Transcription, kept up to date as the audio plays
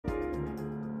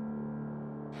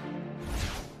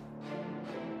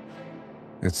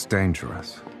It's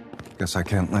dangerous. Guess I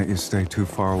can't let you stay too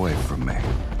far away from me.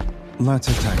 Let's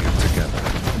attack it together.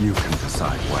 You can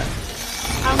decide when.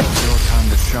 It's your time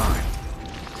to shine.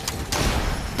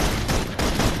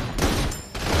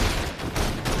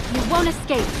 You won't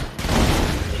escape.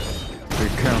 Be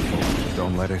careful.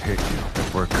 Don't let it hit you.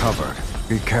 If we're covered,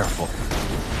 be careful.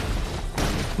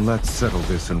 Let's settle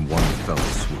this in one fell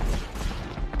swoop.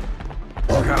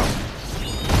 Look out!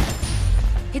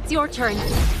 It's your turn.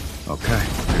 Okay,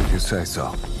 if you say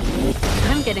so.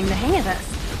 I'm getting the hang of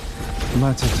this.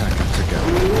 Let's attack it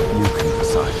together. You can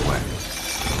decide when.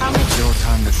 It's your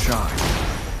time to shine.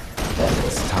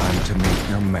 It's time to meet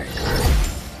your maker.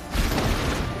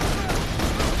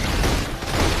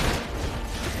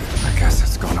 I guess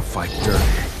it's gonna fight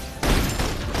dirty.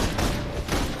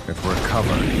 If we're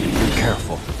covered, be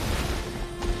careful.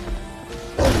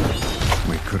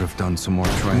 We could have done some more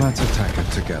training. Let's attack it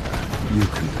together. You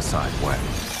can decide when.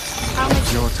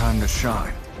 It's your time to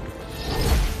shine.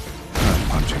 That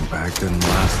punching bag didn't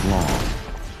last long.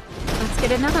 Let's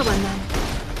get another one then.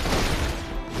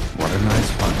 What a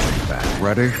nice punching bag.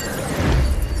 Ready?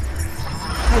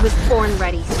 I was born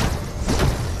ready.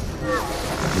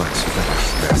 Let's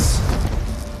finish this.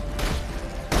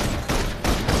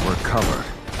 We're covered.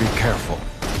 Be careful.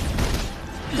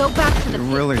 Go back to the You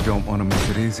pit. really don't want to make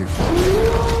it easy for me.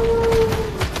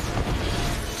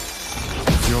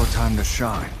 It's your time to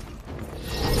shine.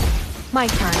 My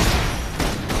turn.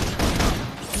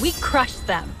 We crushed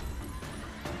them.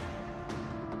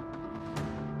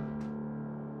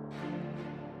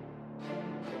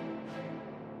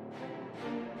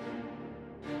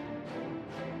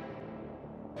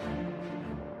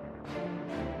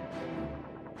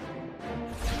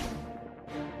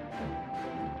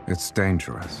 It's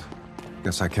dangerous.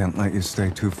 Guess I can't let you stay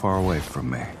too far away from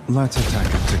me. Let's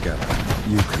attack it together.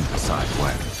 You can decide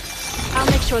when. I'll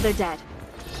make sure they're dead.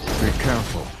 Be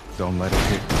careful. Don't let it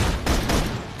hit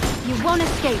you. You won't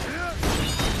escape.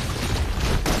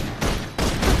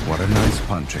 What a nice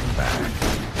punching bag.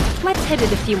 Let's hit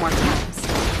it a few more times.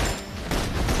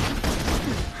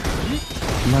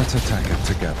 Let's attack it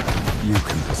together. You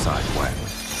can decide when.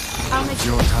 I'll make It's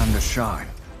your time to shine.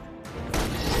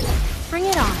 Bring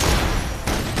it on.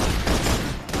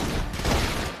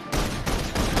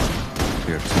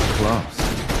 You're too close.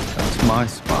 That's my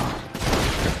spot.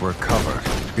 If we're covered,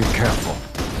 be careful.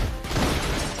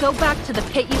 Go back to the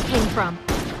pit you came from.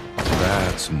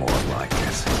 That's more like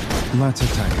it. Let's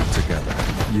attack it together.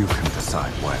 You can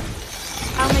decide when.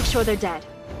 I'll make sure they're dead.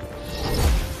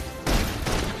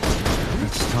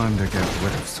 It's time to get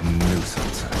rid of some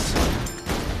nuisances.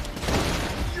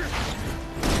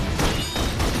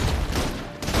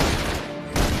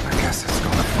 I guess it's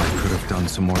gonna fight. Could have done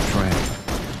some more training.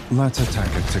 Let's attack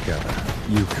it together.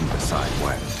 You can decide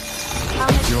when.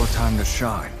 It's your time to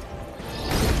shine.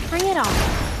 Bring it on.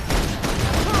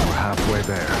 We're halfway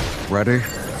there. Ready?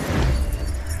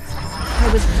 I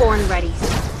was born ready.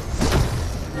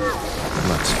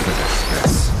 Let's finish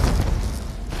this.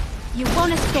 You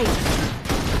won't escape.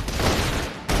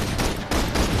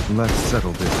 Let's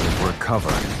settle this if we're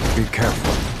covered. Be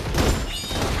careful.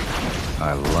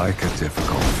 I like a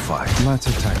difficult fight. Let's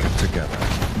attack it together.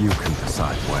 You can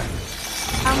decide when.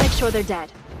 I'll make sure they're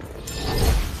dead.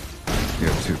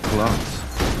 You're too close.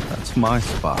 That's my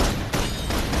spot.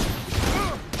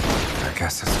 I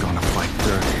guess it's gonna fight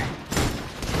dirty.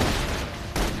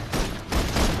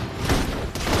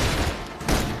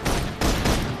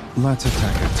 Let's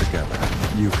attack it together.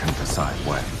 You can decide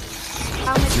when.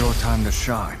 It's your time to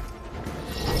shine.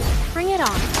 Bring it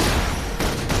on.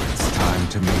 It's time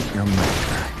to meet your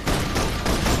maker.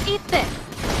 Eat this.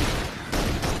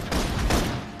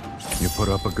 You put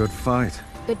up a good fight.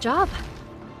 Good job.